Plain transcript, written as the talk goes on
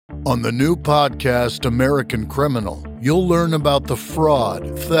On the new podcast, American Criminal, you'll learn about the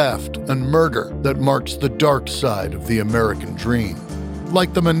fraud, theft, and murder that marks the dark side of the American dream.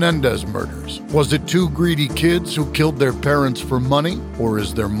 Like the Menendez murders, was it two greedy kids who killed their parents for money, or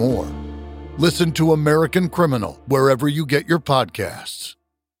is there more? Listen to American Criminal wherever you get your podcasts.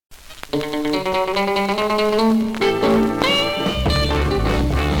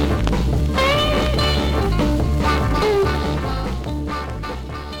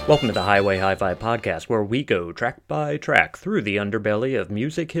 Welcome to the Highway Hi-Fi Podcast, where we go track by track through the underbelly of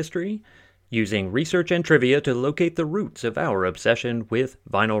music history, using research and trivia to locate the roots of our obsession with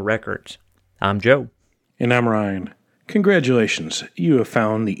vinyl records. I'm Joe. And I'm Ryan. Congratulations, you have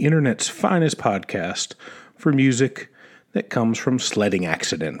found the internet's finest podcast for music that comes from sledding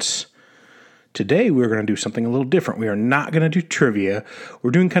accidents. Today we're going to do something a little different. We are not going to do trivia.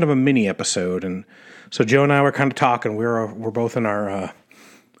 We're doing kind of a mini episode, and so Joe and I were kind of talking. We're both in our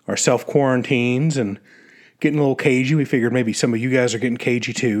self-quarantines and getting a little cagey. We figured maybe some of you guys are getting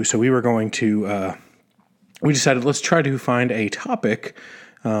cagey too, so we decided let's try to find a topic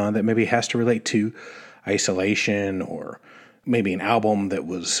that maybe has to relate to isolation, or maybe an album that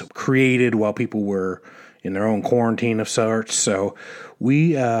was created while people were in their own quarantine of sorts. So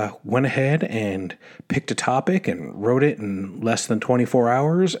we went ahead and picked a topic and wrote it in less than 24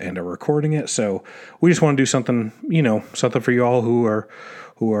 hours and are recording it. So we just want to do something, something for you all who are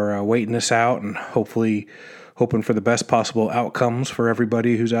waiting this out, and hopefully hoping for the best possible outcomes for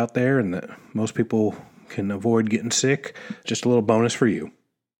everybody who's out there, and that most people can avoid getting sick. Just a little bonus for you.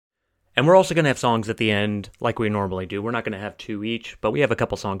 And we're also going to have songs at the end, like we normally do. We're not going to have two each, but we have a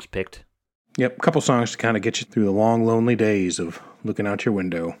couple songs picked. Yep, a couple songs to kind of get you through the long, lonely days of looking out your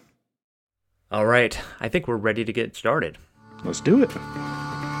window. All right, I think we're ready to get started. Let's do it.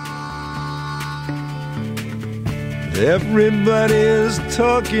 Everybody's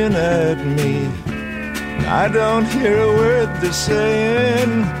talking at me. I don't hear a word they're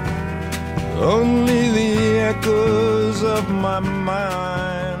saying. Only the echoes of my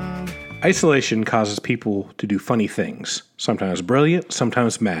mind. Isolation causes people to do funny things. Sometimes brilliant,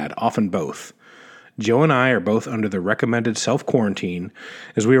 sometimes mad, often both. Joe and I are both under the recommended self-quarantine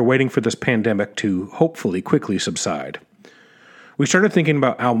as we are waiting for this pandemic to hopefully quickly subside. We started thinking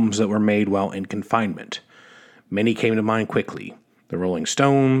about albums that were made while in confinement. Many came to mind quickly. The Rolling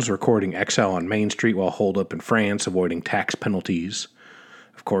Stones recording Exile on Main Street while holed up in France, avoiding tax penalties.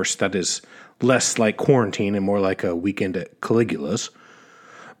 Of course, that is less like quarantine and more like a weekend at Caligula's.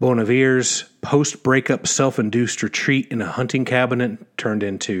 Bon Iver's post-breakup self-induced retreat in a hunting cabinet turned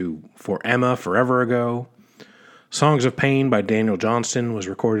into For Emma forever ago. Songs of Pain by Daniel Johnston was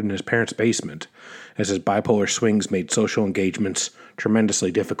recorded in his parents' basement, as his bipolar swings made social engagements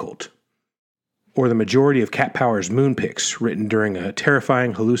tremendously difficult. Or the majority of Cat Power's Moonpix, written during a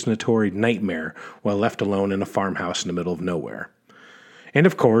terrifying hallucinatory nightmare while left alone in a farmhouse in the middle of nowhere. And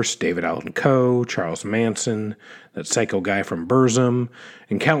of course, David Allan Coe, Charles Manson, that psycho guy from Burzum,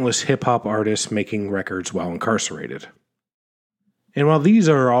 and countless hip-hop artists making records while incarcerated. And while these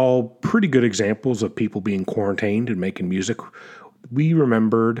are all pretty good examples of people being quarantined and making music, we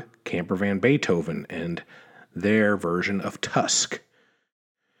remembered camper van Beethoven and their version of Tusk.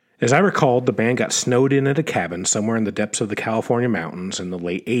 As I recalled, the band got snowed in at a cabin somewhere in the depths of the California mountains in the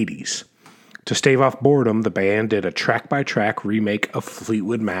late 80s. To stave off boredom, the band did a track-by-track remake of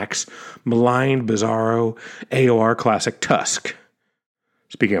Fleetwood Mac's maligned, bizarro AOR classic Tusk.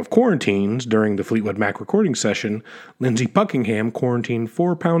 Speaking of quarantines, during the Fleetwood Mac recording session, Lindsey Buckingham quarantined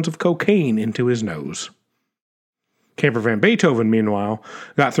 4 pounds of cocaine into his nose. Camper van Beethoven, meanwhile,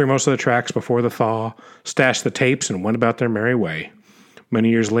 got through most of the tracks before the thaw, stashed the tapes, and went about their merry way. Many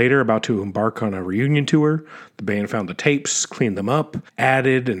years later, about to embark on a reunion tour, the band found the tapes, cleaned them up,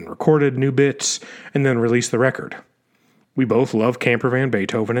 added and recorded new bits, and then released the record. We both love Camper van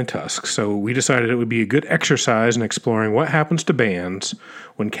Beethoven and Tusk, so we decided it would be a good exercise in exploring what happens to bands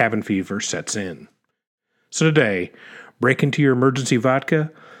when cabin fever sets in. So today, break into your emergency vodka,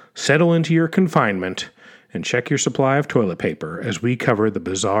 settle into your confinement, and check your supply of toilet paper as we cover the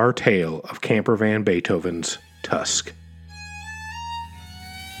bizarre tale of Camper van Beethoven's Tusk.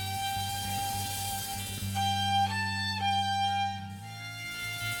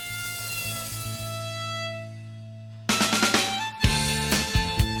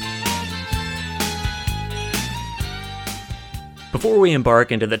 Before we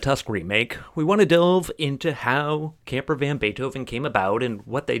embark into the Tusk remake, we want to delve into how Camper van Beethoven came about and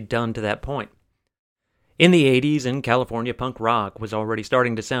what they'd done to that point. In the 80s, and California punk rock was already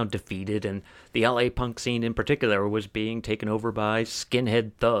starting to sound defeated, and the LA punk scene in particular was being taken over by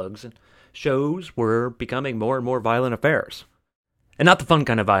skinhead thugs, and shows were becoming more and more violent affairs. And not the fun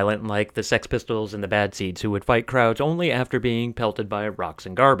kind of violent like the Sex Pistols and the Bad Seeds, who would fight crowds only after being pelted by rocks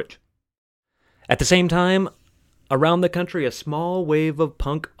and garbage. At the same time, around the country, a small wave of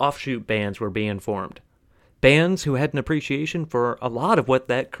punk offshoot bands were being formed. Bands who had an appreciation for a lot of what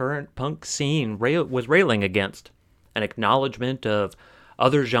that current punk scene was railing against. An acknowledgement of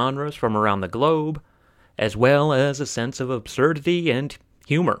other genres from around the globe, as well as a sense of absurdity and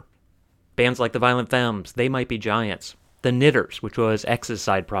humor. Bands like the Violent Femmes, They Might Be Giants, the Knitters, which was X's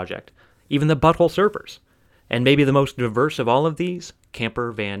side project, even the Butthole Surfers, and maybe the most diverse of all of these,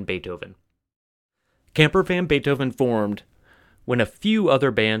 Camper Van Beethoven. Camper Van Beethoven formed when a few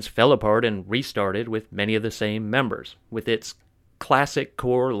other bands fell apart and restarted with many of the same members, with its classic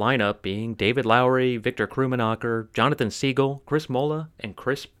core lineup being David Lowery, Victor Krummenacher, Jonathan Siegel, Chris Mola, and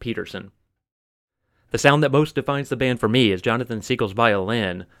Chris Peterson. The sound that most defines the band for me is Jonathan Siegel's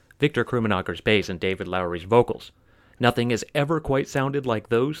violin, Victor Krummenacher's bass, and David Lowery's vocals. Nothing has ever quite sounded like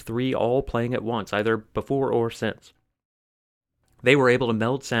those three all playing at once, either before or since. They were able to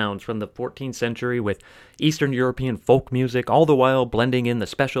meld sounds from the 14th century with Eastern European folk music, all the while blending in the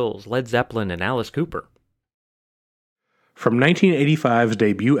Specials, Led Zeppelin, and Alice Cooper. From 1985's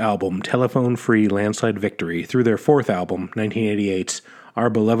debut album, Telephone Free Landslide Victory, through their fourth album, 1988's Our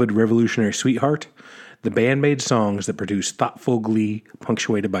Beloved Revolutionary Sweetheart, the band made songs that produced thoughtful glee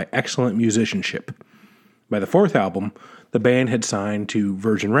punctuated by excellent musicianship. By the fourth album, the band had signed to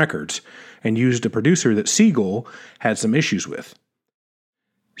Virgin Records and used a producer that Siegel had some issues with.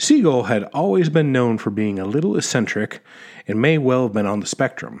 Siegel had always been known for being a little eccentric and may well have been on the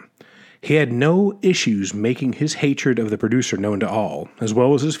spectrum. He had no issues making his hatred of the producer known to all, as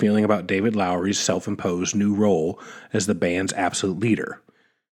well as his feeling about David Lowery's self-imposed new role as the band's absolute leader.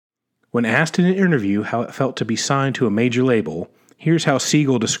 When asked in an interview how it felt to be signed to a major label, here's how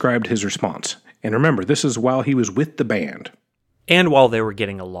Siegel described his response. And remember, this is while he was with the band. And while they were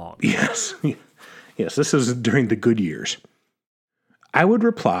getting along. Yes. Yes, this is during the good years. I would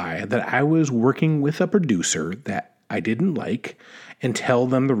reply that I was working with a producer that I didn't like and tell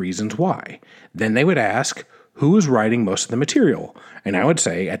them the reasons why. Then they would ask who was writing most of the material. And I would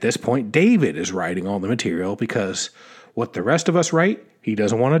say, at this point, David is writing all the material because what the rest of us write, he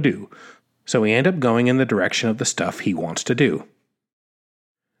doesn't want to do. So we end up going in the direction of the stuff he wants to do.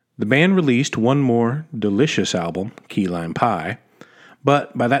 The band released one more delicious album, Key Lime Pie,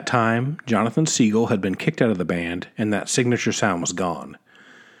 but by that time, Jonathan Siegel had been kicked out of the band and that signature sound was gone.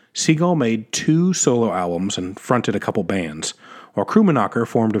 Siegel made 2 solo albums and fronted a couple bands, while Krummenacher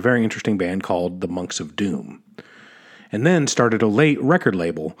formed a very interesting band called the Monks of Doom, and then started a late record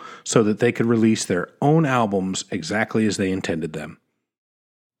label so that they could release their own albums exactly as they intended them.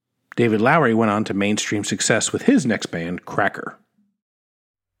 David Lowery went on to mainstream success with his next band, Cracker.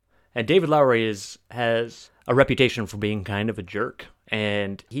 And David Lowery has a reputation for being kind of a jerk,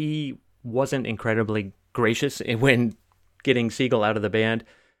 and he wasn't incredibly gracious when getting Siegel out of the band.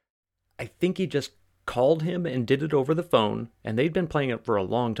 I think he just called him and did it over the phone, and they'd been playing it for a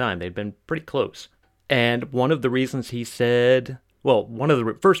long time. They'd been pretty close. And one of the reasons he said, one of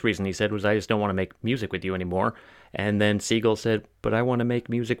the first reason he said was, I just don't want to make music with you anymore. And then Siegel said, but I want to make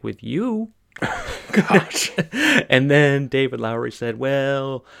music with you. Gosh. And then David Lowery said,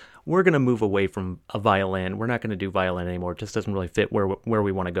 well, we're going to move away from a violin. We're not going to do violin anymore. It just doesn't really fit where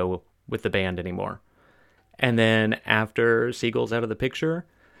we want to go with the band anymore. And then after Siegel's out of the picture,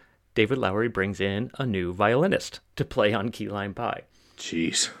 David Lowery brings in a new violinist to play on Key Lime Pie.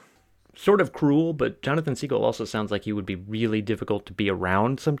 Jeez. Sort of cruel, but Jonathan Siegel also sounds like he would be really difficult to be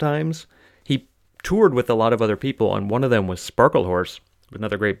around sometimes. He toured with a lot of other people, and one of them was Sparklehorse,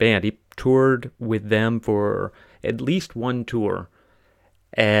 another great band. He toured with them for at least one tour.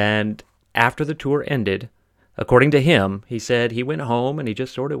 And after the tour ended, according to him, he said he went home and he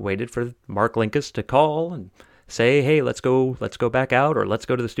just sort of waited for Mark Linkous to call and say, hey, let's go back out, or let's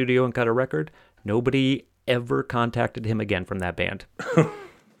go to the studio and cut a record. Nobody ever contacted him again from that band.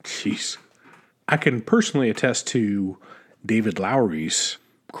 Jeez. I can personally attest to David Lowery's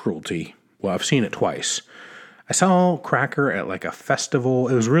cruelty. Well, I've seen it twice. I saw Cracker at like a festival.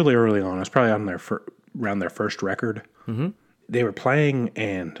 It was really early on. It was probably on around their first record. Mm-hmm. They were playing,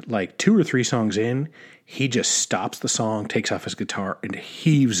 and like 2 or 3 songs in, he just stops the song, takes off his guitar, and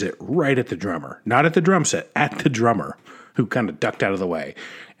heaves it right at the drummer. Not at the drum set, at the drummer, who kind of ducked out of the way.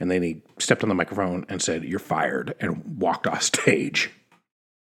 And then he stepped on the microphone and said, you're fired, and walked off stage.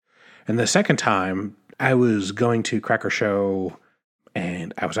 And the second time, I was going to Cracker Show,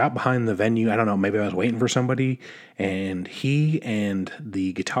 and I was out behind the venue. I don't know, maybe I was waiting for somebody, and he and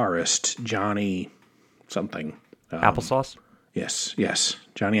the guitarist, Johnny something. Applesauce? Yes,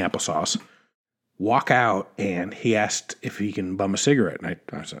 Johnny Applesauce, walk out, and he asked if he can bum a cigarette. And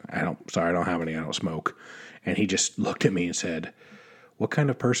I said, I don't have any. I don't smoke. And he just looked at me and said, what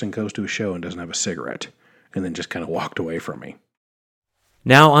kind of person goes to a show and doesn't have a cigarette? And then just kind of walked away from me.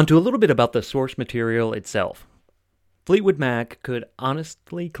 Now, onto a little bit about the source material itself. Fleetwood Mac could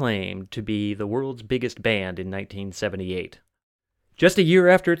honestly claim to be the world's biggest band in 1978. Just a year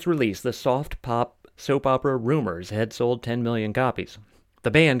after its release, the soft pop soap opera Rumors had sold 10 million copies.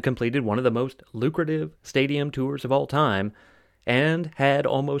 The band completed one of the most lucrative stadium tours of all time, and had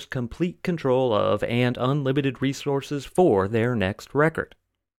almost complete control of and unlimited resources for their next record.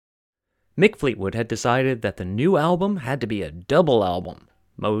 Mick Fleetwood had decided that the new album had to be a double album,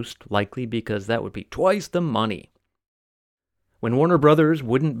 most likely because that would be twice the money. When Warner Brothers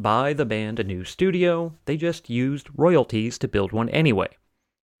wouldn't buy the band a new studio, they just used royalties to build one anyway.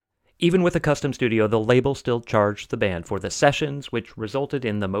 Even with a custom studio, the label still charged the band for the sessions, which resulted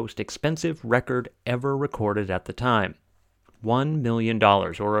in the most expensive record ever recorded at the time. $1 million,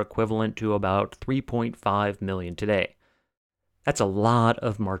 or equivalent to about $3.5 million today. That's a lot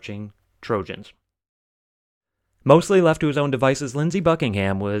of marching Trojans. Mostly left to his own devices, Lindsey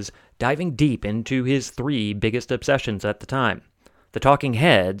Buckingham was diving deep into his three biggest obsessions at the time: the Talking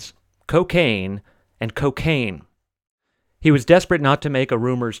Heads, cocaine, and cocaine. He was desperate not to make a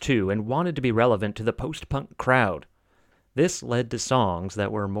Rumors 2 and wanted to be relevant to the post-punk crowd. This led to songs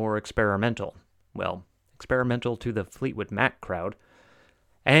that were more experimental. Well, experimental to the Fleetwood Mac crowd,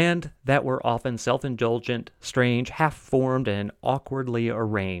 and that were often self-indulgent, strange, half-formed, and awkwardly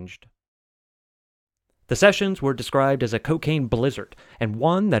arranged. The sessions were described as a cocaine blizzard, and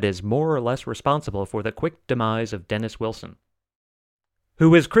one that is more or less responsible for the quick demise of Dennis Wilson,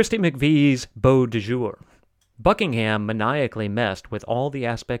 who was Christy McVie's beau de jour. Buckingham maniacally messed with all the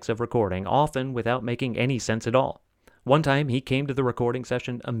aspects of recording, often without making any sense at all. One time, he came to the recording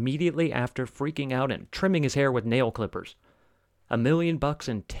session immediately after freaking out and trimming his hair with nail clippers. $1 million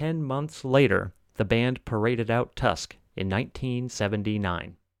and 10 months later, the band paraded out Tusk in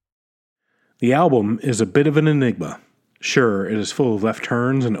 1979. The album is a bit of an enigma. Sure, it is full of left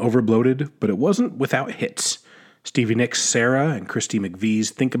turns and overbloated, but it wasn't without hits. Stevie Nicks' Sarah and Christy McVie's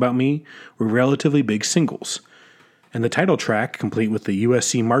Think About Me were relatively big singles. And the title track, complete with the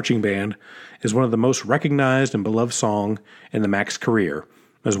USC Marching Band, is one of the most recognized and beloved song in the Mac's career,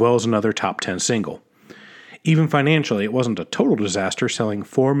 as well as another top 10 single. Even financially, it wasn't a total disaster, selling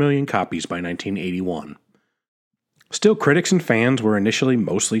 4 million copies by 1981. Still, critics and fans were initially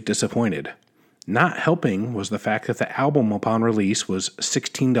mostly disappointed. Not helping was the fact that the album upon release was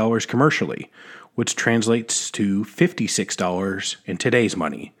 $16 commercially, which translates to $56 in today's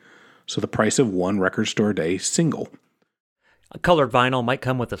money, so the price of one record store day single. A colored vinyl might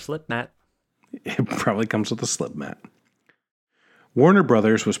come with a slip mat. It probably comes with a slip mat. Warner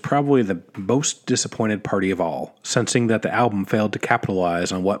Brothers was probably the most disappointed party of all, sensing that the album failed to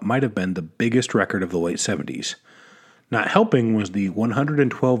capitalize on what might have been the biggest record of the late 70s. Not helping was the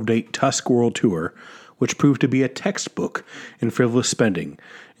 112-date Tusk World Tour, which proved to be a textbook in frivolous spending,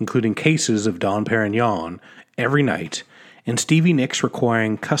 including cases of Dom Perignon every night, and Stevie Nicks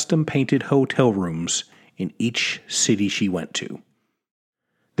requiring custom-painted hotel rooms in each city she went to.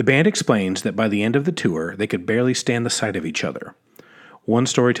 The band explains that by the end of the tour, they could barely stand the sight of each other. One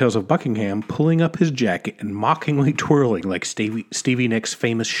story tells of Buckingham pulling up his jacket and mockingly twirling like Stevie Nicks'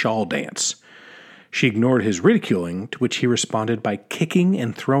 famous shawl dance. She ignored his ridiculing, to which he responded by kicking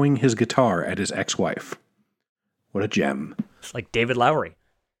and throwing his guitar at his ex-wife. What a gem. It's like David Lowery.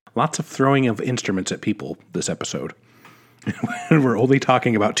 Lots of throwing of instruments at people this episode. We're only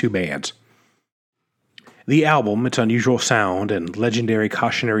talking about two bands. The album, its unusual sound and legendary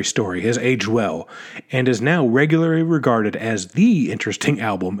cautionary story, has aged well and is now regularly regarded as the interesting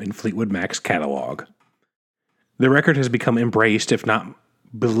album in Fleetwood Mac's catalog. The record has become embraced, if not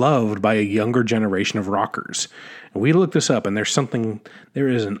beloved, by a younger generation of rockers. And we looked this up, and there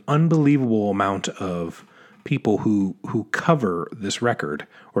is an unbelievable amount of people who cover this record,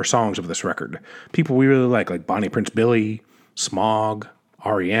 or songs of this record. People we really like Bonnie Prince Billy, Smog,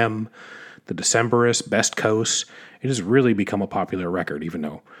 R.E.M., The Decemberists, Best Coast. It has really become a popular record, even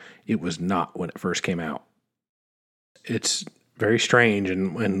though it was not when it first came out. It's very strange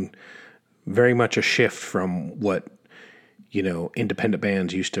and very much a shift from what, independent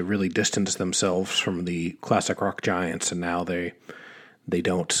bands used to really distance themselves from the classic rock giants, and now they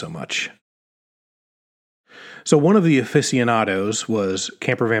don't so much. So one of the aficionados was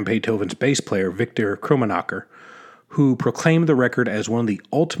Camper Van Beethoven's bass player, Victor Krummenacher, who proclaimed the record as one of the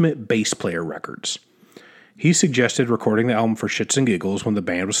ultimate bass player records. He suggested recording the album for shits and giggles when the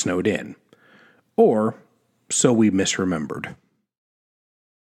band was snowed in. Or, so we misremembered.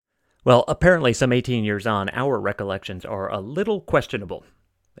 Well, apparently some 18 years on, our recollections are a little questionable.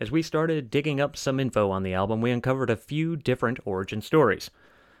 As we started digging up some info on the album, we uncovered a few different origin stories.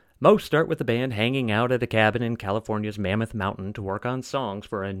 Most start with the band hanging out at a cabin in California's Mammoth Mountain to work on songs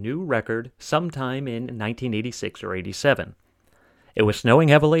for a new record sometime in 1986 or 87. It was snowing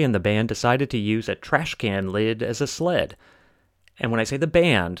heavily, and the band decided to use a trash can lid as a sled. And when I say the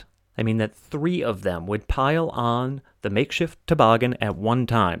band, I mean that 3 of them would pile on the makeshift toboggan at one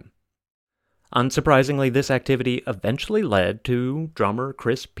time. Unsurprisingly, this activity eventually led to drummer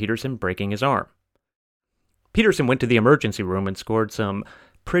Chris Peterson breaking his arm. Peterson went to the emergency room and scored some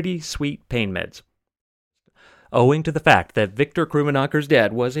pretty sweet pain meds, owing to the fact that Victor Krummenacker's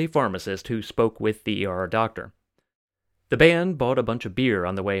dad was a pharmacist who spoke with the ER doctor. The band bought a bunch of beer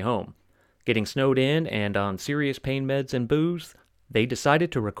on the way home. Getting snowed in and on serious pain meds and booze, they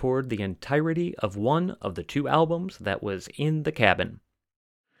decided to record the entirety of one of the 2 albums that was in the cabin.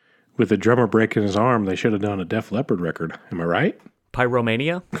 With the drummer breaking his arm, they should have done a Def Leppard record. Am I right?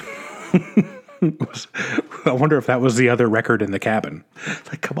 Pyromania? I wonder if that was the other record in the cabin.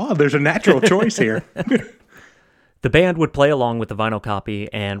 Like, come on, there's a natural choice here. The band would play along with the vinyl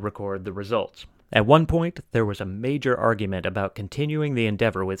copy and record the results. At one point, there was a major argument about continuing the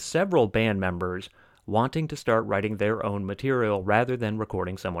endeavor, with several band members wanting to start writing their own material rather than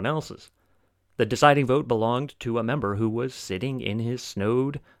recording someone else's. The deciding vote belonged to a member who was sitting in his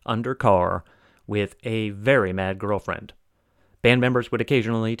snowed-under car with a very mad girlfriend. Band members would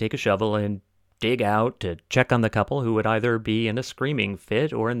occasionally take a shovel and dig out to check on the couple, who would either be in a screaming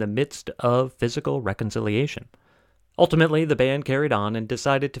fit or in the midst of physical reconciliation. Ultimately, the band carried on and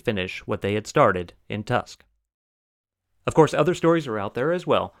decided to finish what they had started in Tusk. Of course, other stories are out there as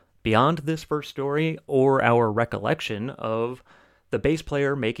well, beyond this first story or our recollection of the bass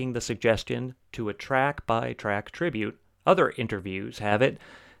player making the suggestion to a track-by-track tribute. Other interviews have it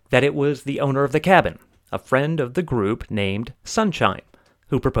that it was the owner of the cabin, a friend of the group named Sunshine,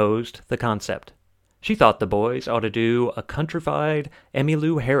 who proposed the concept. She thought the boys ought to do a countrified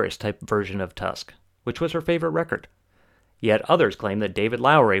Emmylou Harris type version of Tusk, which was her favorite record. Yet others claim that David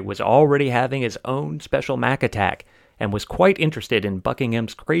Lowery was already having his own special Mac attack and was quite interested in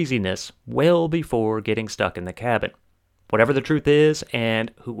Buckingham's craziness well before getting stuck in the cabin. Whatever the truth is,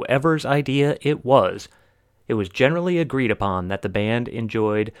 and whoever's idea it was generally agreed upon that the band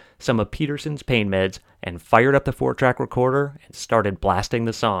enjoyed some of Peterson's pain meds and fired up the 4-track recorder and started blasting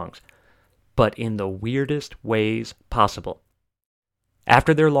the songs, but in the weirdest ways possible.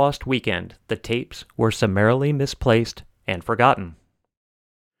 After their lost weekend, the tapes were summarily misplaced and forgotten.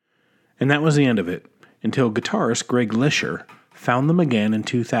 And that was the end of it, until guitarist Greg Lisher found them again in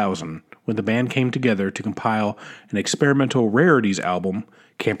 2000, when the band came together to compile an experimental rarities album,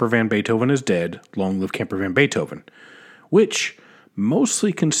 Camper Van Beethoven is Dead, Long Live Camper Van Beethoven, which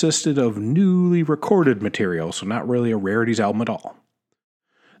mostly consisted of newly recorded material, so not really a rarities album at all.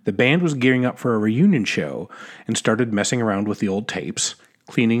 The band was gearing up for a reunion show and started messing around with the old tapes,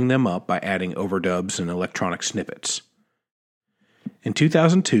 cleaning them up by adding overdubs and electronic snippets. In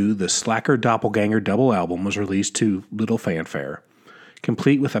 2002, the Slacker Doppelganger double album was released to little fanfare,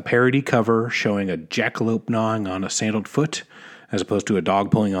 complete with a parody cover showing a jackalope gnawing on a sandaled foot, as opposed to a dog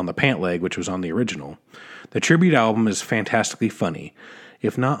pulling on the pant leg, which was on the original. The tribute album is fantastically funny,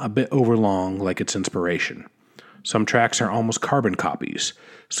 if not a bit overlong like its inspiration. Some tracks are almost carbon copies,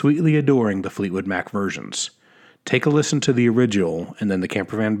 sweetly adoring the Fleetwood Mac versions. Take a listen to the original and then the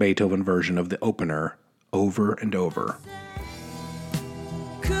Camper Van Beethoven version of the opener over and over.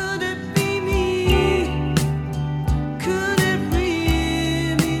 Could it be me? Could it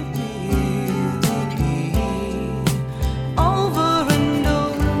really be? Over and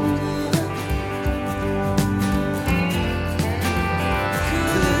over.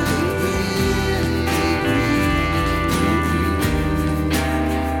 Could it really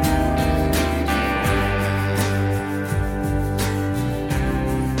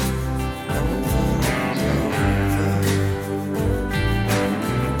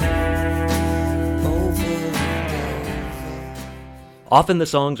Often the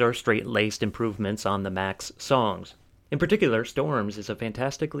songs are straight-laced improvements on the Mac's songs. In particular, Storms is a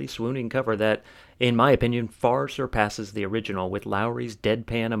fantastically swooning cover that, in my opinion, far surpasses the original, with Lowry's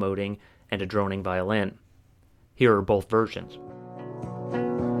deadpan emoting and a droning violin. Here are both versions.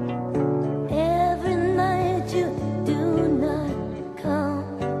 Every night you do not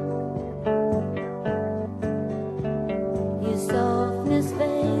come. Your softness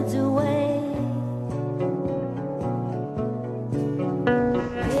fades away.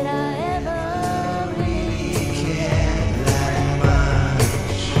 Did I ever really care that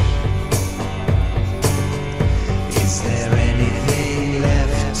much? Is there anything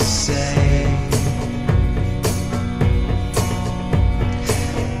left to say?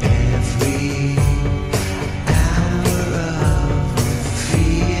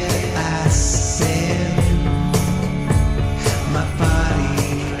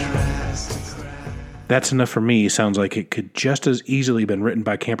 That's Enough for Me sounds like it could just as easily been written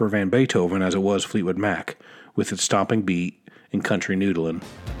by Camper Van Beethoven as it was Fleetwood Mac, with its stomping beat and country noodling.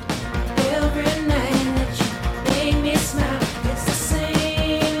 Every night that you make me smile, it's the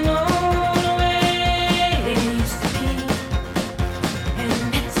same old way it used to be,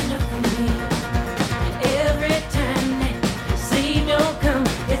 and that's enough for me. Every time that you say don't come,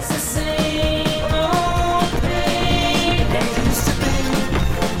 it's the same old pain that used to be,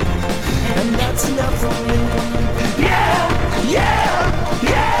 and that's enough for me. Yeah, yeah,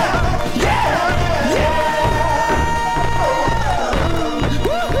 yeah, yeah, yeah.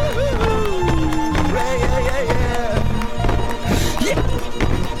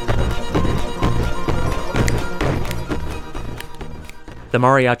 The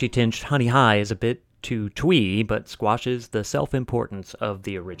mariachi-tinged Honey High is a bit too twee, but squashes the self-importance of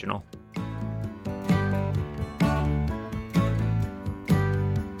the original.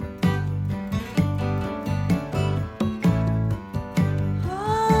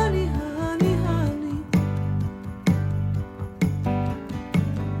 Honey, honey, honey.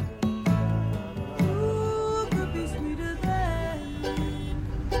 Ooh, could be sweeter than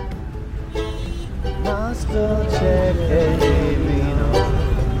Master Cecchino.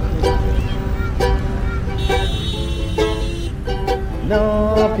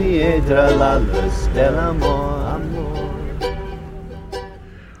 No pietra la luz dell'amor.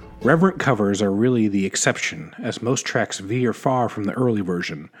 Reverent covers are really the exception, as most tracks veer far from the early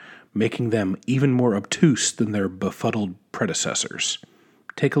version, making them even more obtuse than their befuddled predecessors.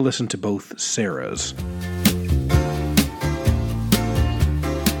 Take a listen to both Sarahs.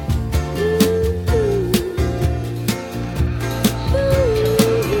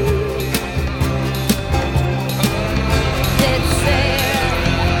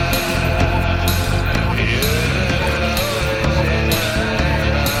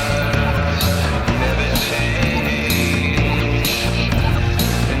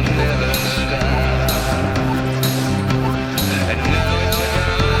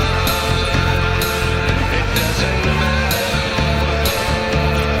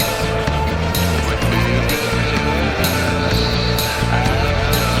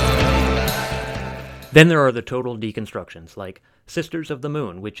 Then there are the total deconstructions, like Sisters of the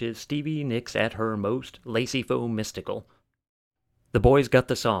Moon, which is Stevie Nicks at her most lacy-faux mystical. The boys got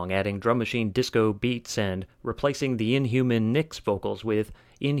the song, adding drum machine disco beats and replacing the inhuman Nicks vocals with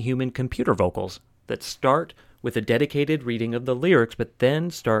inhuman computer vocals that start with a dedicated reading of the lyrics, but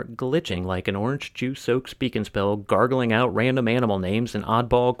then start glitching like an orange juice-soaked speak and spell, gargling out random animal names and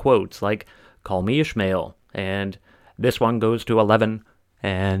oddball quotes like, "Call me Ishmael," and "This one goes to 11,"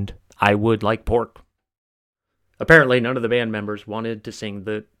 and "I would like pork." Apparently, none of the band members wanted to sing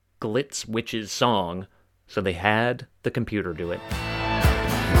the Glitz Witches song, so they had the computer do it.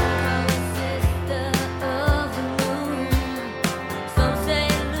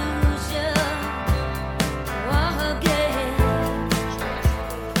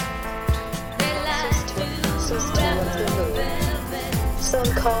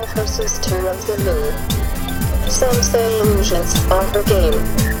 Some call her Sister of the Moon. Some say illusions are her game.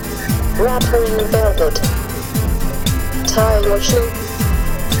 Wrap her in velvet. Tie your shoe.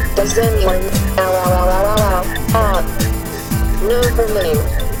 Does anyone know her name?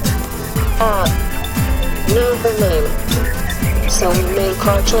 Know her name. So we make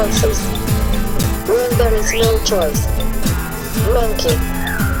our choices. When there is no choice. Monkey.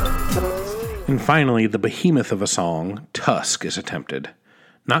 And finally, the behemoth of a song, Tusk, is attempted.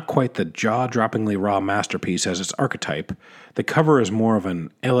 Not quite the jaw-droppingly raw masterpiece as its archetype, the cover is more of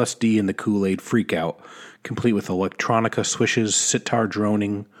an LSD in the Kool-Aid freakout, complete with electronica swishes, sitar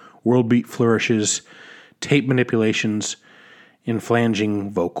droning, world beat flourishes, tape manipulations, and flanging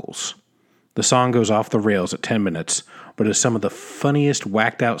vocals. The song goes off the rails at 10 minutes, but is some of the funniest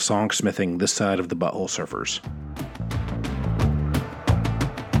whacked-out songsmithing this side of the Butthole Surfers.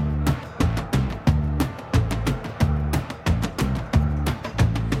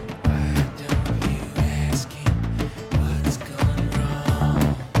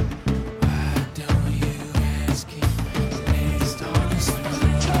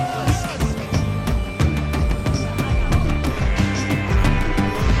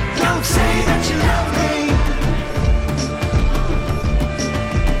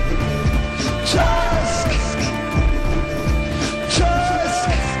 Tusk!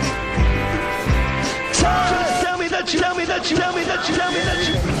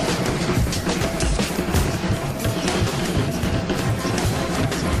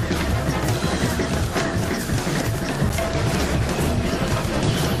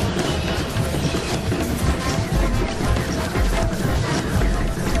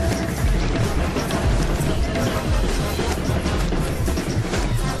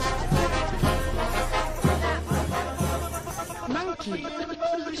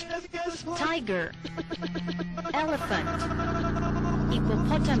 tiger, elephant,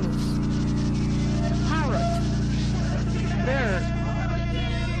 hippopotamus, parrot, bird,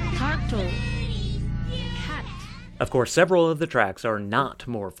 turtle, cat. Of course, several of the tracks are not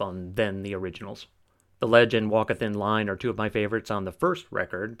more fun than the originals. The Ledge and Walk a Thin Line are two of my favorites on the first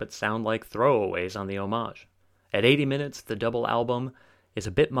record, but sound like throwaways on the homage. At 80 minutes, the double album is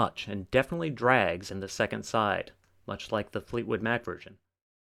a bit much and definitely drags in the second side, much like the Fleetwood Mac version.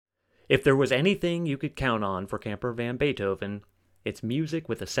 If there was anything you could count on for Camper Van Beethoven, it's music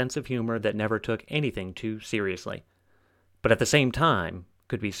with a sense of humor that never took anything too seriously, but at the same time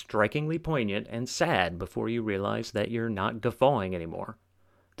could be strikingly poignant and sad before you realize that you're not guffawing anymore.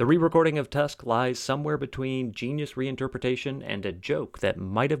 The re-recording of Tusk lies somewhere between genius reinterpretation and a joke that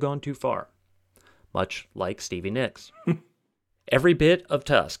might have gone too far, much like Stevie Nicks. Every bit of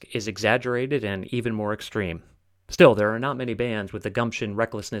Tusk is exaggerated and even more extreme. Still, there are not many bands with the gumption,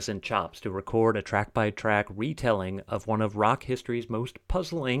 recklessness, and chops to record a track-by-track retelling of one of rock history's most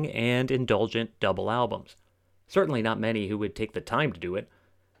puzzling and indulgent double albums. Certainly not many who would take the time to do it.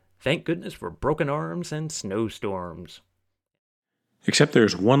 Thank goodness for Broken Arms and Snowstorms. Except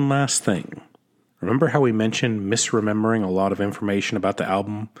there's one last thing. Remember how we mentioned misremembering a lot of information about the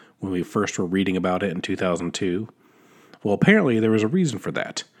album when we first were reading about it in 2002? Well, apparently there was a reason for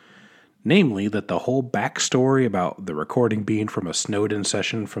that. Namely, that the whole backstory about the recording being from a snowed-in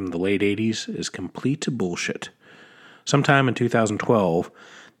session from the late 80s is complete bullshit. Sometime in 2012,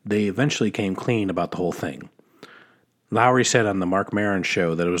 they eventually came clean about the whole thing. Lowry said on the Mark Maron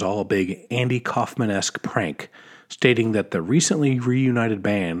show that it was all a big Andy Kaufman-esque prank, stating that the recently reunited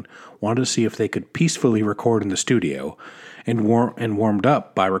band wanted to see if they could peacefully record in the studio and warmed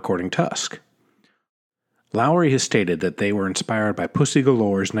up by recording Tusk. Lowry has stated that they were inspired by Pussy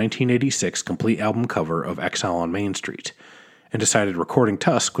Galore's 1986 complete album cover of Exile on Main Street, and decided recording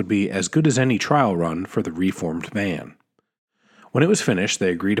Tusk would be as good as any trial run for the reformed band. When it was finished,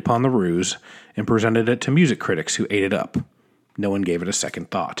 they agreed upon the ruse and presented it to music critics who ate it up. No one gave it a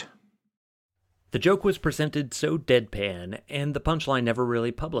second thought. The joke was presented so deadpan, and the punchline never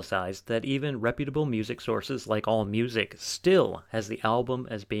really publicized, that even reputable music sources like AllMusic still has the album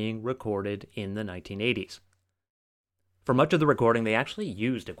as being recorded in the 1980s. For much of the recording, they actually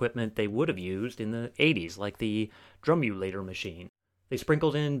used equipment they would have used in the 80s, like the drumulator machine. They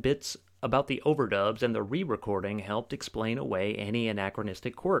sprinkled in bits about the overdubs, and the re-recording helped explain away any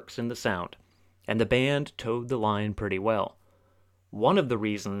anachronistic quirks in the sound, and the band towed the line pretty well. One of the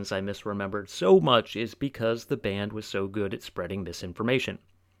reasons I misremembered so much is because the band was so good at spreading misinformation.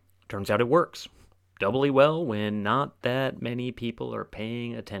 Turns out it works doubly well when not that many people are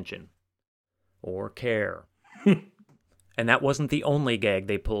paying attention. Or care. And that wasn't the only gag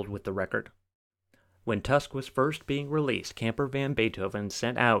they pulled with the record. When Tusk was first being released, Camper Van Beethoven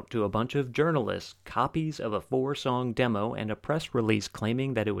sent out to a bunch of journalists copies of a 4-song demo and a press release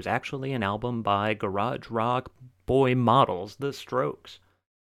claiming that it was actually an album by garage rock boy models, The Strokes.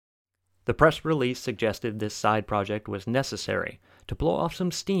 The press release suggested this side project was necessary to blow off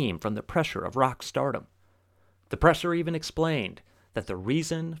some steam from the pressure of rock stardom. The presser even explained that the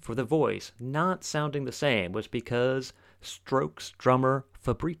reason for the voice not sounding the same was because Strokes drummer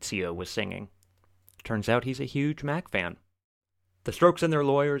Fabrizio was singing. Turns out he's a huge Mac fan. The Strokes and their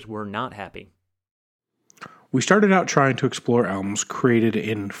lawyers were not happy. We started out trying to explore albums created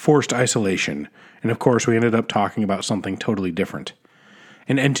in forced isolation, and of course we ended up talking about something totally different.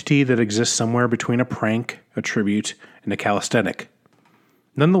 An entity that exists somewhere between a prank, a tribute, and a calisthenic.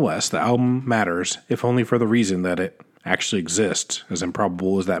 Nonetheless, the album matters, if only for the reason that it actually exists, as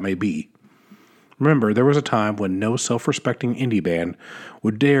improbable as that may be. Remember, there was a time when no self-respecting indie band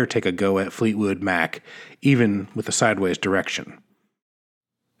would dare take a go at Fleetwood Mac, even with a sideways direction.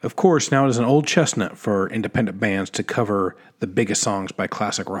 Of course, now it is an old chestnut for independent bands to cover the biggest songs by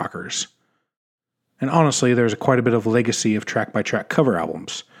classic rockers. And honestly, there's quite a bit of legacy of track-by-track cover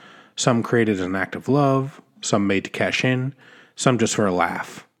albums. Some created as an act of love, some made to cash in, some just for a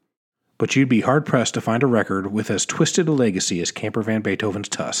laugh. But you'd be hard-pressed to find a record with as twisted a legacy as Camper Van Beethoven's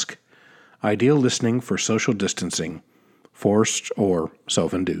Tusk. Ideal listening for social distancing, forced or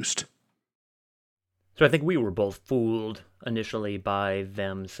self-induced. So I think we were both fooled initially by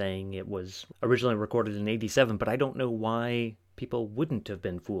them saying it was originally recorded in 87, but I don't know why people wouldn't have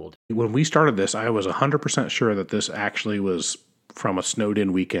been fooled. When we started this, I was 100% sure that this actually was from a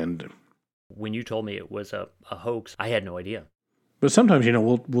snowed-in weekend. When you told me it was a hoax, I had no idea. But sometimes,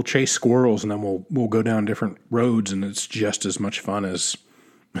 we'll chase squirrels and then we'll go down different roads, and it's just as much fun as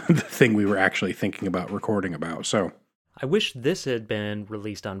the thing we were actually thinking about recording about. So I wish this had been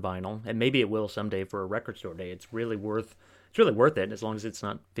released on vinyl, and maybe it will someday for a record store day. It's really worth It's really worth it as long as it's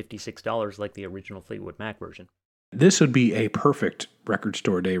not $56 like the original Fleetwood Mac version. This would be a perfect record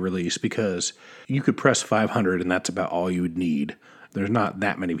store day release because you could press 500 and that's about all you would need. There's not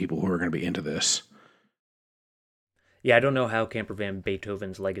that many people who are going to be into this. Yeah, I don't know how Camper Van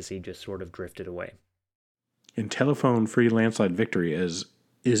Beethoven's legacy just sort of drifted away. And Telephone Free Landslide Victory is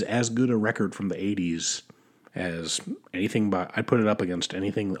as good a record from the 80s as anything by, I'd put it up against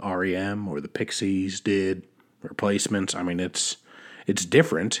anything REM or the Pixies did, Replacements. I mean, it's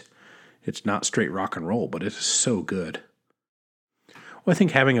different. It's not straight rock and roll, but it's so good. Well, I think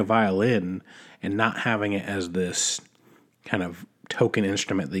having a violin and not having it as this kind of token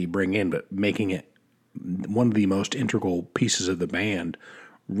instrument that you bring in, but making it one of the most integral pieces of the band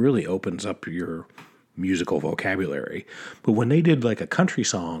really opens up your musical vocabulary. But when they did like a country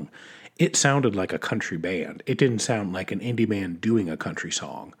song, it sounded like a country band. It didn't sound like an indie band doing a country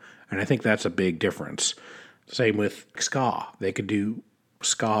song. And I think that's a big difference. Same with ska. They could do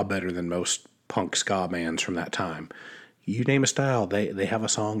ska better than most punk ska bands from that time. You name a style, they have a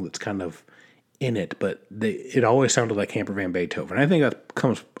song that's kind of in it, but it always sounded like Camper Van Beethoven. I think that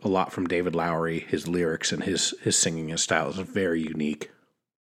comes a lot from David Lowery, his lyrics and his singing and style is very unique.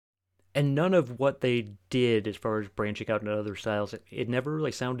 And none of what they did as far as branching out into other styles, it never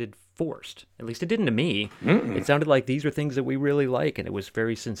really sounded forced. At least it didn't to me. Mm-mm. It sounded like these are things that we really like, and it was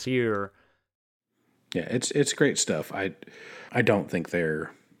very sincere. Yeah, it's great stuff. I don't think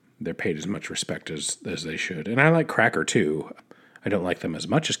they're paid as much respect as they should. And I like Cracker too. I don't like them as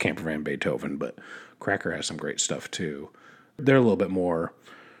much as Camper Van Beethoven, but Cracker has some great stuff too. They're a little bit more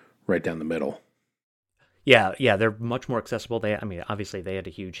right down the middle. Yeah, they're much more accessible. Obviously they had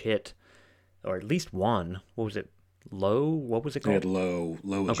a huge hit, or at least one. What was it? Low? What was it called? They had Low.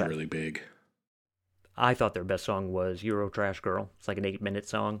 Low was really big. I thought their best song was Euro Trash Girl. It's like an 8-minute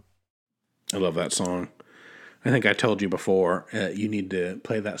song. I love that song. I think I told you before, you need to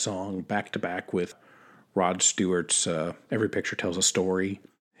play that song back to back with Rod Stewart's Every Picture Tells a Story.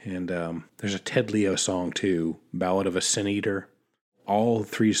 And there's a Ted Leo song too, Ballad of a Sin Eater. All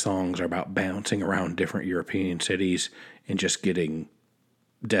 3 songs are about bouncing around different European cities and just getting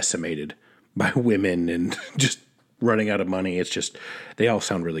decimated by women and just running out of money. It's just, they all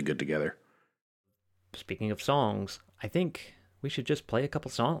sound really good together. Speaking of songs, I think we should just play a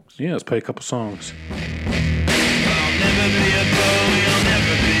couple songs. Yeah, let's play a couple songs. I'll never be a foe, you'll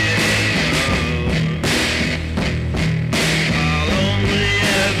never be a hero. I'll only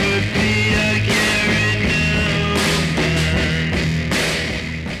ever be a carried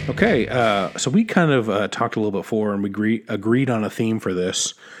no. Okay, so we kind of talked a little before, and we agreed on a theme for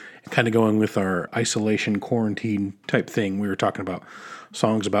this, kind of going with our isolation, quarantine type thing. We were talking about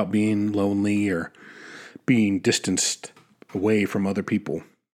songs about being lonely or being distanced away from other people.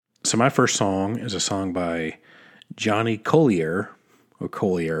 So my first song is a song by Johnny Collier, or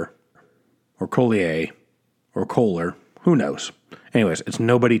Collier, or Collier, or Kohler, who knows. Anyways, it's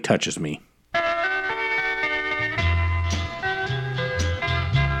Nobody Touches Me.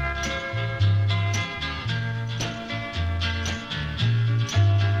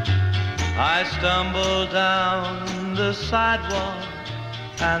 I stumble down the sidewalk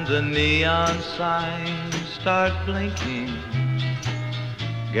and the neon signs start blinking,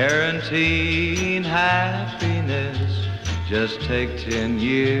 guaranteeing happiness. Just take 10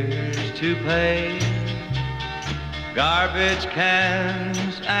 years to pay. Garbage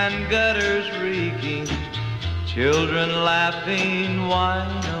cans and gutters reeking, children laughing,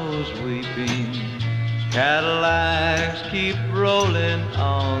 winos weeping. Cadillacs keep rolling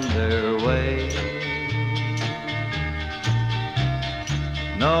on their way.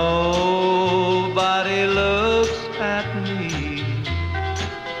 Nobody looks at me,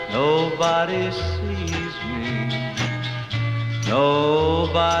 nobody sees me,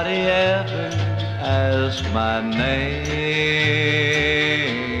 nobody ever asks my name.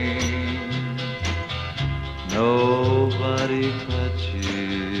 Nobody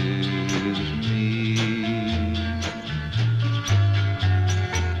touches me.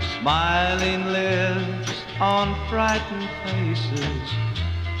 Smiling lips on frightened faces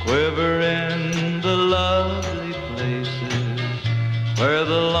quiver in the lovely places where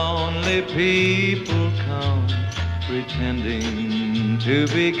the lonely people come pretending to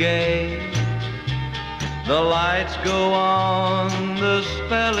be gay. The lights go on, the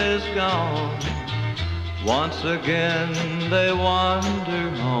spell is gone. Once again they wander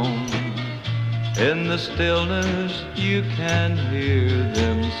home. In the stillness you can hear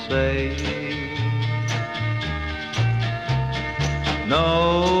them say,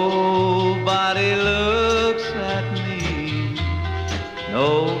 nobody looks at me,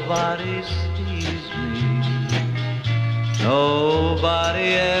 nobody sees me,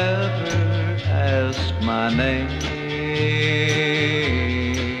 Nobody ever asked my name.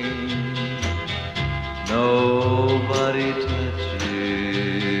 Nobody touches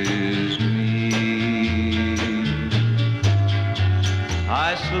me.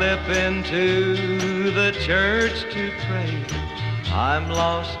 I slip into the church to pray. I'm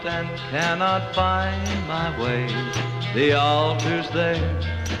lost and cannot find my way. The altar's there,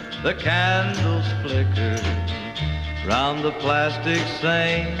 the candles flicker round the plastic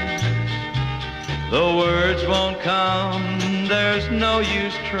saints. The words won't come, there's no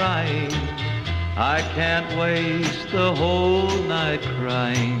use trying. I can't waste the whole night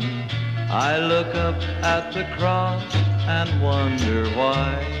crying. I look up at the cross and wonder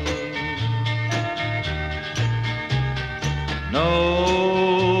why.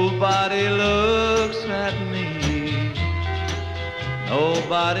 Nobody looks at me.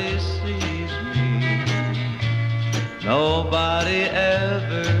 Nobody sees me. Nobody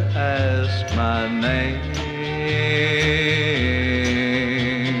ever asks my name.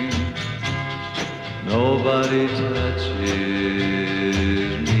 Nobody touches me.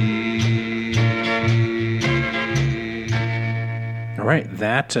 All right,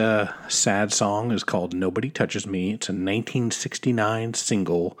 that sad song is called Nobody Touches Me. It's a 1969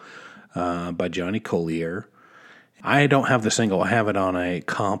 single by Johnny Collier. I don't have the single. I have it on a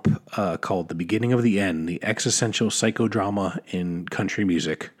comp called The Beginning of the End, the Existential Psychodrama in Country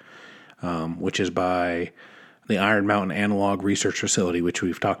Music, which is by the Iron Mountain Analog Research Facility, which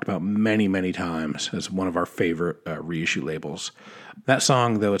we've talked about many, many times as one of our favorite reissue labels. That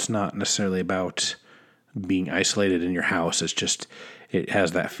song, though, it's not necessarily about being isolated in your house. It's just, it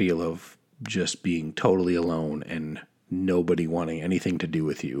has that feel of just being totally alone and nobody wanting anything to do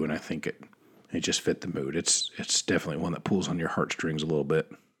with you. And I think it just fit the mood. It's definitely one that pulls on your heartstrings a little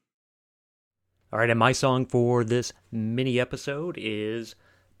bit. All right, and my song for this mini episode is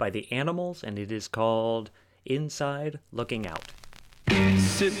by The Animals, and it is called Inside Looking Out.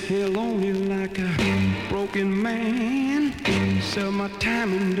 Sit here lonely like a broken man. Sell my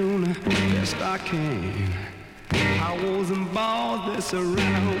time and doing the best I can. Powers and balls that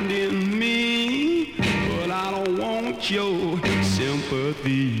surrounding me, but I don't want your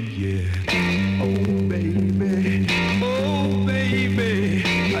sympathy, yeah. Oh baby,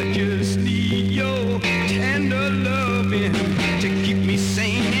 I just need your tender loving to keep me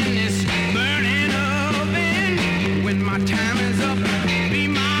sane in this burning oven. When my time is up, be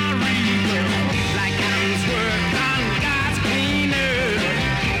my reaper, like hands work on God's clean earth.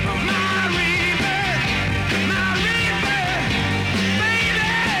 My reaper, baby,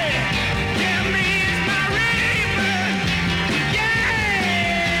 tell me it's my reaper, yeah.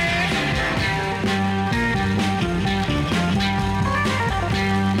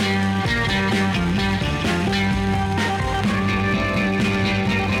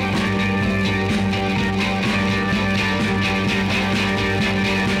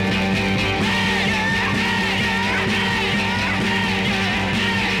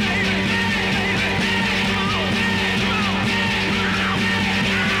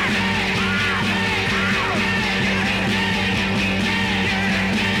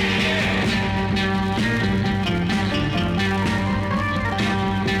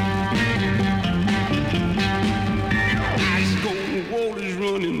 Ice cold water's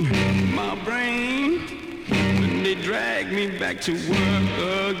running my brain when they drag me back to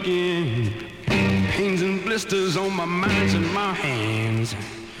work again. Pains and blisters on my minds and my hands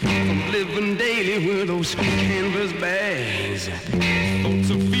from living daily with those canvas bags. Thoughts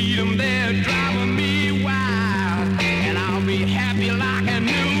of freedom, they're driving me wild, and I'll be happy like a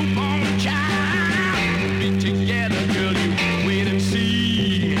newborn child. Be together, girl, you wait and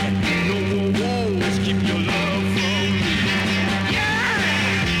see. No more wars, keep your love from me. Yeah!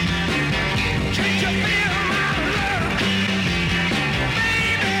 Can't you feel my love?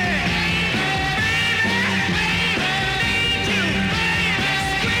 Baby, need you,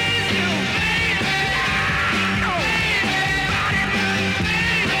 squeeze you, nobody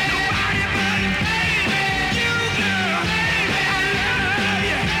but you, girl. I love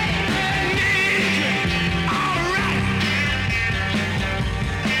you, need you, all right.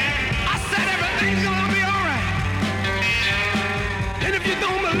 I said everything's gonna be all right. And if you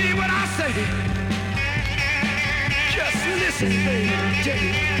don't believe what I say, just listen, baby, I'll tell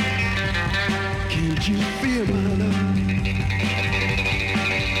you. Can't you feel my love?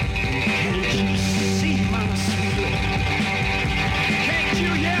 Can't you see my sweet love? Can't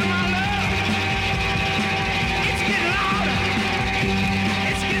you hear my love? It's getting louder.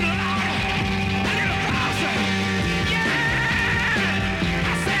 It's getting louder. A little closer. Yeah! I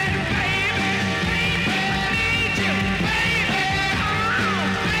said, baby, need you, baby.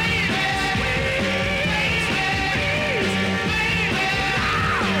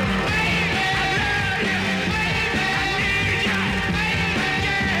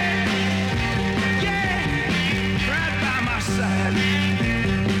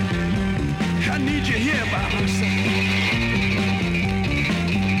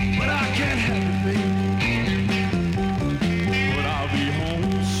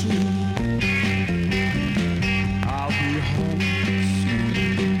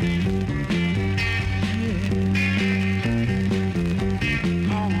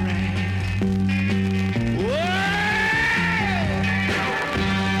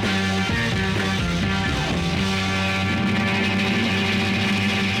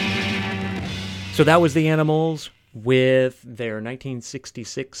 So that was the Animals with their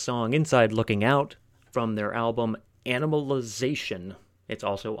 1966 song Inside Looking Out from their album Animalization. It's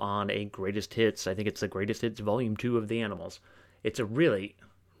also on a Greatest Hits. I think it's the Greatest Hits Volume 2 of the Animals. It's a really,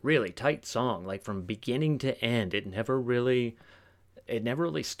 really tight song, like from beginning to end. It never really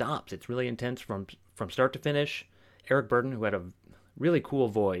stops. It's really intense from start to finish. Eric Burden, who had a really cool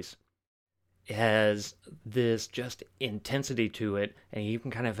voice, has this just intensity to it, and he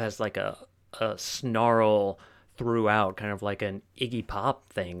even kind of has like a snarl throughout, kind of like an Iggy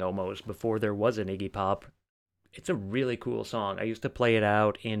Pop thing almost, before there was an Iggy Pop. It's a really cool song. I used to play it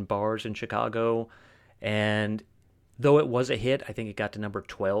out in bars in Chicago, and though it was a hit, I think it got to number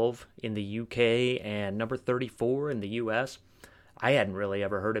 12 in the UK and number 34 in the US. I hadn't really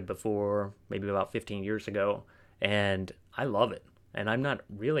ever heard it before, maybe about 15 years ago, and I love it. And I'm not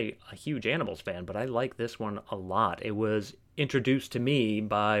really a huge Animals fan, but I like this one a lot. It was introduced to me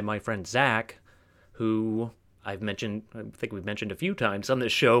by my friend Zach, who I think we've mentioned a few times on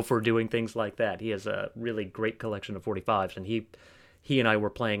this show for doing things like that. He has a really great collection of 45s, and he and I were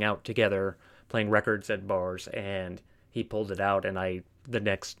playing out together, playing records at bars, and he pulled it out, and the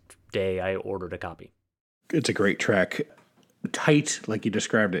next day I ordered a copy. It's a great track. Tight, like you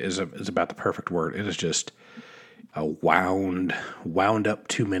described it, is about the perfect word. It is just a wound up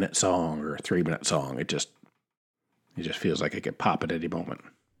 2-minute song or a 3-minute song. It just feels like it could pop at any moment.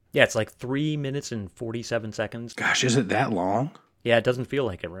 Yeah, it's like 3 minutes and 47 seconds. Gosh, is it that long? Yeah, it doesn't feel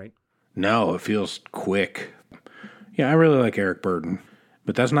like it, right? No, it feels quick. Yeah, I really like Eric Burden,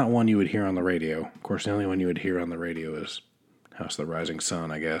 but that's not one you would hear on the radio. Of course, the only one you would hear on the radio is House of the Rising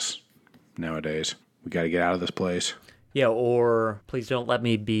Sun, I guess, nowadays. We got to get out of this place. Yeah, or Please Don't Let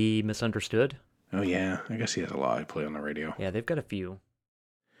Me Be Misunderstood. Oh, yeah. I guess he has a lot to play on the radio. Yeah, they've got a few.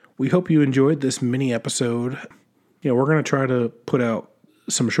 We hope you enjoyed this mini episode. Yeah, we're going to try to put out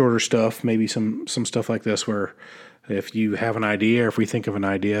some shorter stuff, maybe some stuff like this where if you have an idea or if we think of an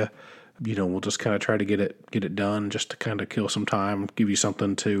idea, we'll just kind of try to get it done just to kind of kill some time, give you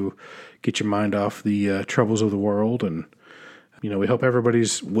something to get your mind off the troubles of the world. And, we hope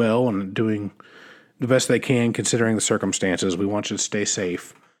everybody's well and doing the best they can considering the circumstances. We want you to stay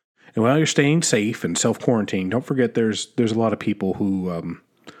safe. And while you're staying safe and self-quarantine, don't forget there's a lot of people who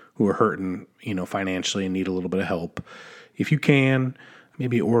are hurting, financially and need a little bit of help. If you can,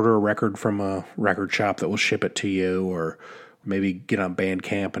 maybe order a record from a record shop that will ship it to you, or maybe get on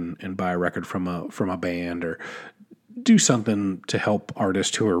Bandcamp and buy a record from a band, or do something to help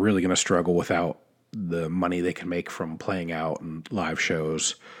artists who are really going to struggle without the money they can make from playing out and live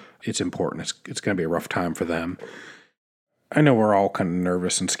shows. It's important. It's going to be a rough time for them. I know we're all kind of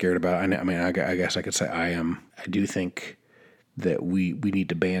nervous and scared about it. I guess I could say I am. I do think that we need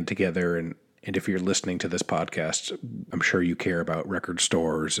to band together, and if you're listening to this podcast, I'm sure you care about record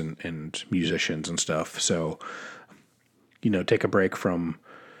stores and musicians and stuff. So, take a break from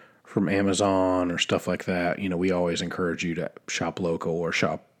Amazon or stuff like that. We always encourage you to shop local or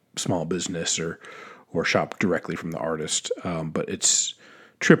shop small business or shop directly from the artist. But it's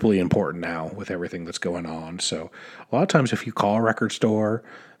triply important now with everything that's going on. So a lot of times if you call a record store,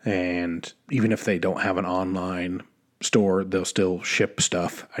 and even if they don't have an online store, they'll still ship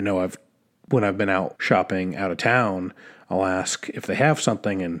stuff. I know when I've been out shopping out of town, I'll ask if they have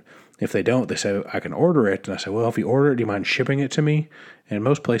something, and if they don't, they say, I can order it. And I say, well, if you order it, do you mind shipping it to me? And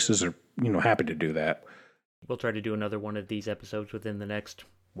most places are, happy to do that. We'll try to do another one of these episodes within the next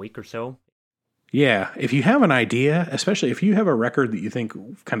week or so. Yeah, if you have an idea, especially if you have a record that you think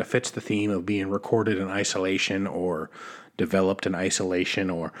kind of fits the theme of being recorded in isolation or developed in isolation,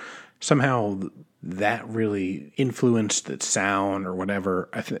 or somehow that really influenced the sound or whatever,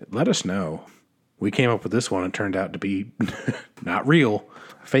 let us know. We came up with this one and turned out to be not real,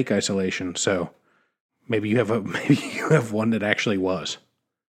 fake isolation. So maybe you have one that actually was.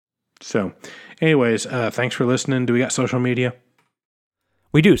 So anyways, thanks for listening. Do we got social media?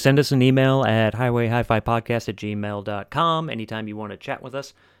 We do. Send us an email at highwayhifipodcast@gmail.com anytime you want to chat with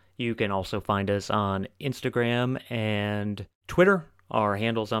us. You can also find us on Instagram and Twitter. Our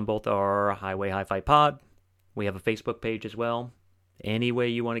handles on both are Highway Hi-Fi Pod. We have a Facebook page as well. Any way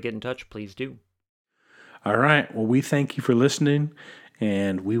you want to get in touch, please do. All right. Well, we thank you for listening,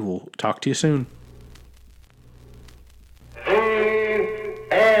 and we will talk to you soon.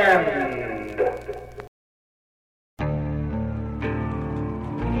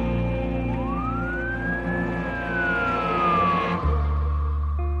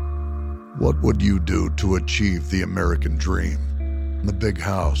 What would you do to achieve the American dream? The big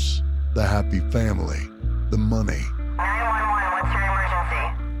house, the happy family, the money. 911, what's your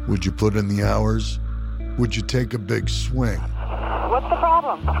emergency? Would you put in the hours? Would you take a big swing? What's the problem?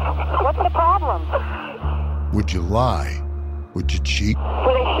 problem? What's the problem? Would you lie? Would you cheat?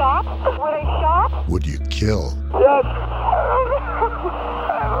 Were they shot? Were they shot? Would you kill? Yes.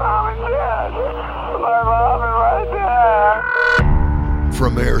 My mom is dead. My mom is right there.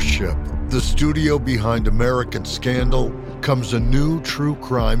 From Airship, the studio behind American Scandal, comes a new true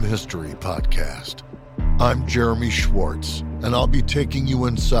crime history podcast. I'm Jeremy Schwartz, and I'll be taking you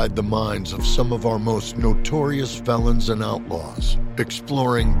inside the minds of some of our most notorious felons and outlaws,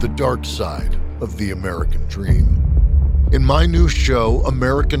 exploring the dark side of the American dream. In my new show,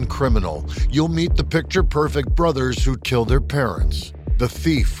 American Criminal, you'll meet the picture-perfect brothers who'd kill their parents, the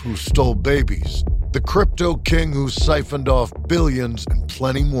thief who stole babies, the crypto king who siphoned off billions, and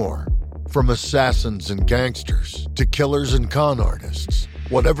plenty more. From assassins and gangsters to killers and con artists.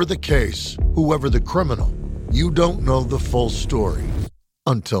 Whatever the case, whoever the criminal, you don't know the full story.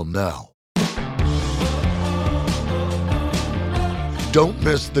 Until now. Don't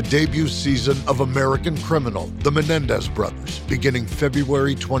miss the debut season of American Criminal, The Menendez Brothers, beginning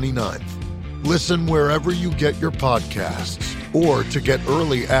February 29th. Listen wherever you get your podcasts, or to get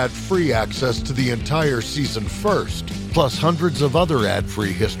early ad-free access to the entire season first, plus hundreds of other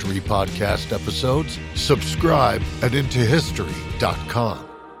ad-free history podcast episodes, subscribe at IntoHistory.com.